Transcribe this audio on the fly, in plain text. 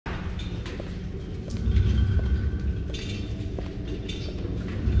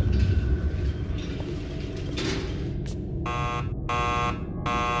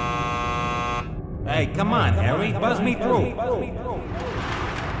Hey, come on, Harry, buzz me through.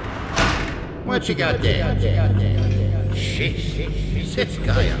 What you got there? Jeez, is this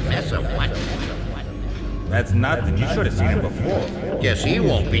guy a mess or what? That's nothing. You should have seen him before. Guess he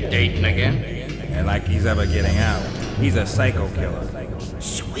won't be dating again. And like he's ever getting out. He's a psycho killer.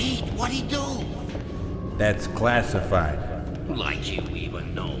 Sweet, what'd he do? That's classified. Like you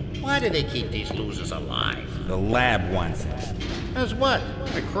even know. Why do they keep these losers alive? The lab wants it. As what?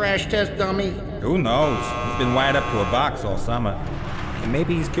 A crash test dummy? Who knows? He's been wired up to a box all summer. And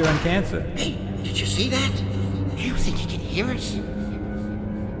maybe he's curing cancer. Hey, did you see that? Do you think he can hear us?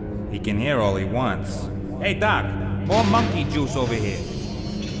 He can hear all he wants. Hey, Doc, more monkey juice over here.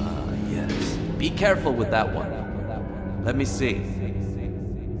 Yes. Be careful with that one. Let me see.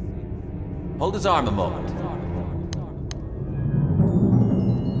 Hold his arm a moment.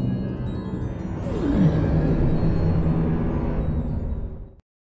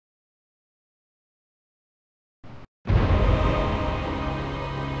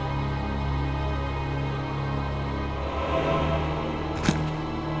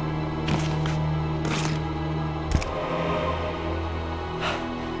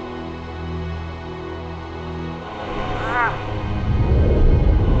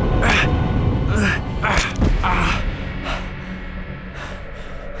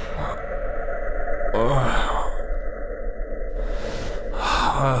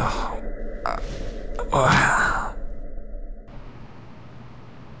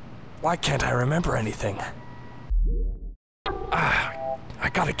 Why can't I remember anything? I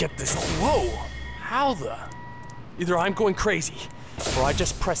gotta get this. Whoa! How the? Either I'm going crazy, or I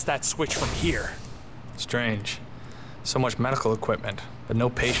just pressed that switch from here. Strange. So much medical equipment, but no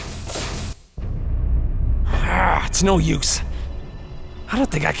patient. It's no use. I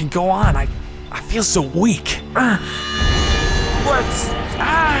don't think I can go on. I feel so weak. What's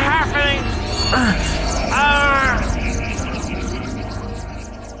happening?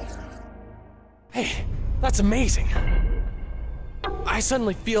 Hey, that's amazing. I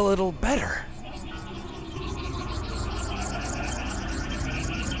suddenly feel a little better.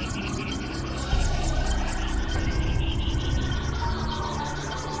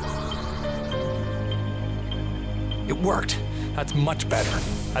 It worked. That's much better.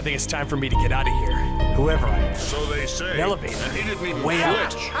 I think it's time for me to get out of here. Whoever I am. So they say. An elevator. He didn't even Way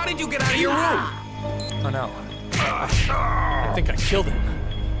out. How did you get out of your room? Oh no. I think I killed him.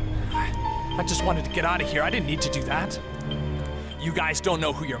 I just wanted to get out of here. I didn't need to do that. You guys don't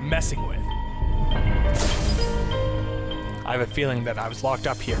know who you're messing with. I have a feeling that I was locked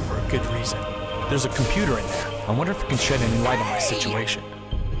up here for a good reason. There's a computer in there. I wonder if it can shed any light on my situation.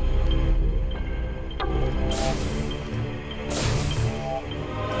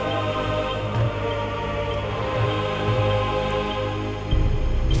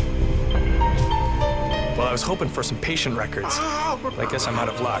 Well, I was hoping for some patient records, but I guess I'm out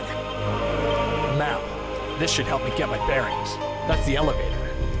of luck. Now, this should help me get my bearings. That's the elevator.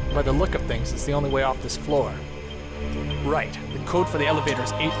 By the look of things, it's the only way off this floor. Right, the code for the elevator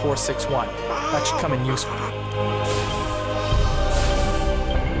is 8461. That should come in useful.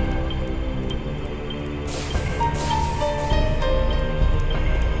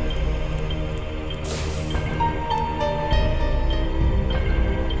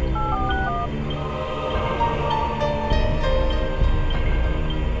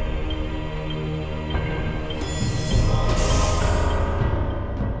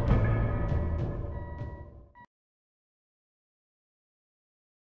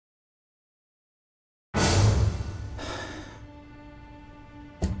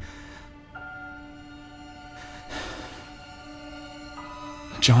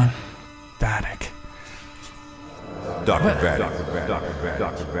 John Vadek. Dr.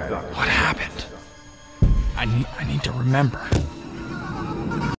 Vadek. What happened? I need to remember.